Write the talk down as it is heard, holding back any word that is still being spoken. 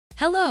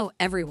Hello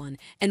everyone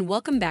and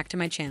welcome back to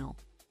my channel.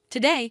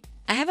 Today,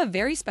 I have a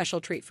very special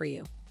treat for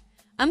you.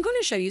 I'm going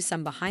to show you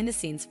some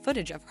behind-the-scenes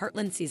footage of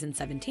Heartland Season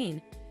 17,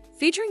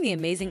 featuring the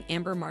amazing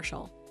Amber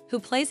Marshall,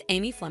 who plays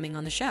Amy Fleming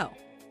on the show.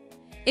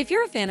 If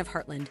you're a fan of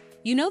Heartland,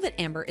 you know that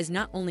Amber is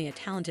not only a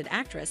talented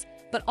actress,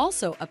 but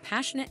also a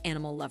passionate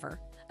animal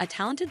lover, a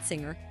talented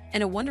singer,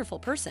 and a wonderful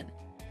person.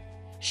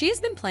 She has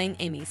been playing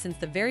Amy since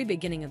the very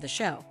beginning of the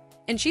show,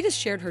 and she has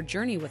shared her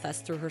journey with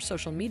us through her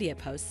social media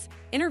posts,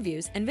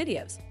 interviews, and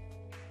videos.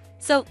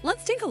 So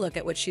let's take a look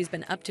at what she's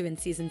been up to in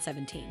Season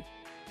 17.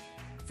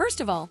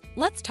 First of all,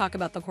 let's talk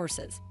about the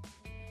horses.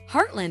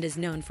 Heartland is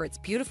known for its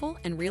beautiful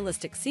and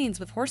realistic scenes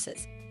with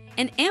horses,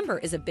 and Amber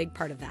is a big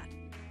part of that.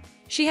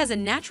 She has a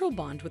natural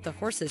bond with the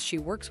horses she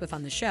works with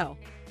on the show,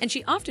 and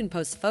she often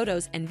posts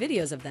photos and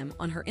videos of them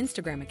on her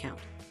Instagram account.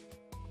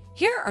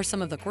 Here are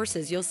some of the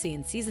horses you'll see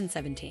in Season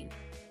 17.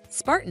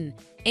 Spartan,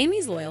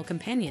 Amy's loyal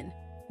companion.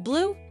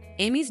 Blue,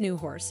 Amy's new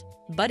horse.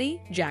 Buddy,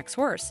 Jack's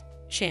horse.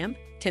 Champ,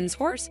 Tim's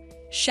horse.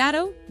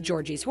 Shadow,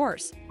 Georgie's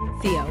horse.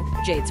 Theo,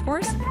 Jade's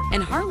horse.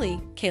 And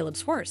Harley,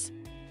 Caleb's horse.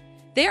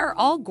 They are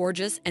all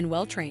gorgeous and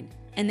well-trained,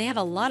 and they have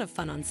a lot of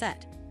fun on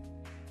set.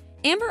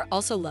 Amber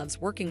also loves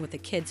working with the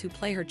kids who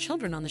play her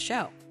children on the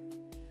show.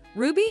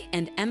 Ruby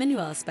and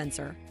Emanuela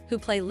Spencer, who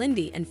play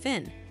Lindy and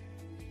Finn.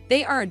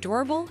 They are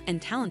adorable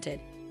and talented,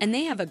 and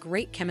they have a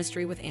great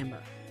chemistry with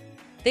Amber.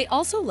 They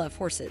also love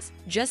horses,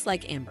 just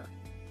like Amber.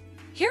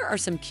 Here are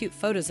some cute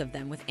photos of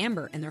them with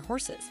Amber and their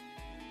horses.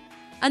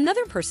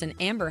 Another person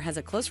Amber has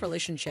a close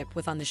relationship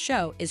with on the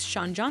show is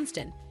Sean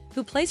Johnston,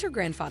 who plays her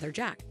grandfather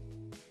Jack.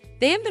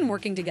 They have been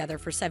working together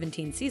for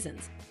 17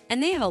 seasons,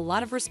 and they have a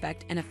lot of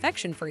respect and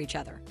affection for each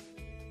other.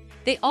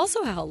 They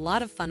also have a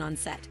lot of fun on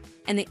set,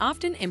 and they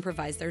often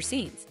improvise their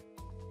scenes.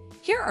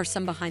 Here are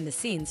some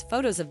behind-the-scenes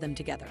photos of them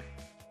together.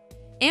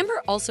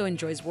 Amber also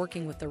enjoys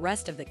working with the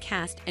rest of the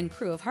cast and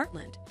crew of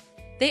Heartland.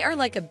 They are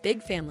like a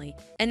big family,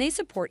 and they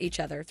support each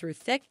other through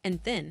thick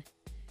and thin.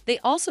 They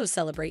also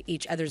celebrate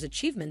each other's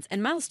achievements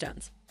and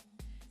milestones.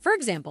 For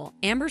example,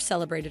 Amber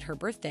celebrated her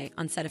birthday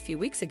on set a few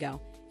weeks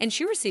ago, and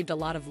she received a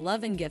lot of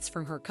love and gifts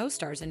from her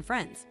co-stars and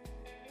friends.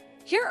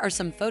 Here are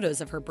some photos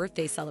of her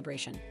birthday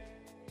celebration.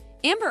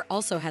 Amber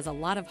also has a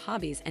lot of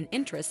hobbies and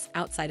interests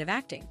outside of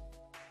acting.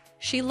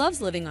 She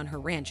loves living on her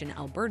ranch in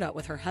Alberta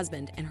with her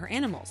husband and her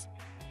animals.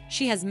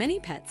 She has many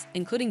pets,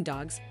 including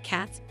dogs,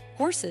 cats,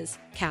 horses,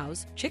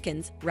 cows,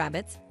 chickens,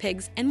 rabbits,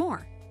 pigs, and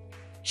more.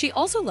 She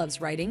also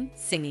loves writing,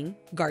 singing,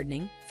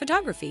 gardening,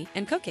 photography,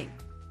 and cooking.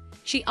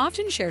 She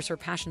often shares her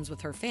passions with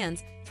her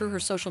fans through her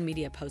social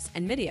media posts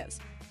and videos.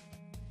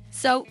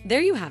 So,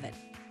 there you have it,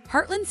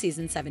 Heartland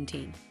Season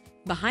 17,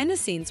 Behind the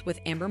Scenes with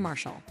Amber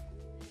Marshall.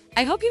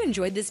 I hope you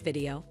enjoyed this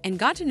video and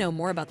got to know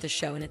more about the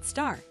show and its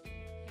star.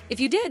 If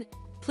you did,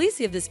 please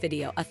give this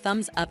video a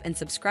thumbs up and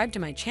subscribe to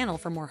my channel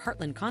for more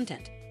Heartland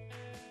content.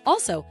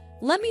 Also,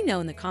 let me know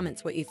in the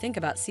comments what you think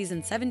about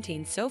Season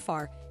 17 so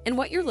far and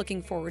what you're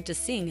looking forward to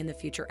seeing in the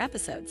future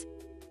episodes.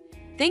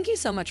 Thank you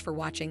so much for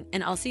watching,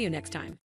 and I'll see you next time.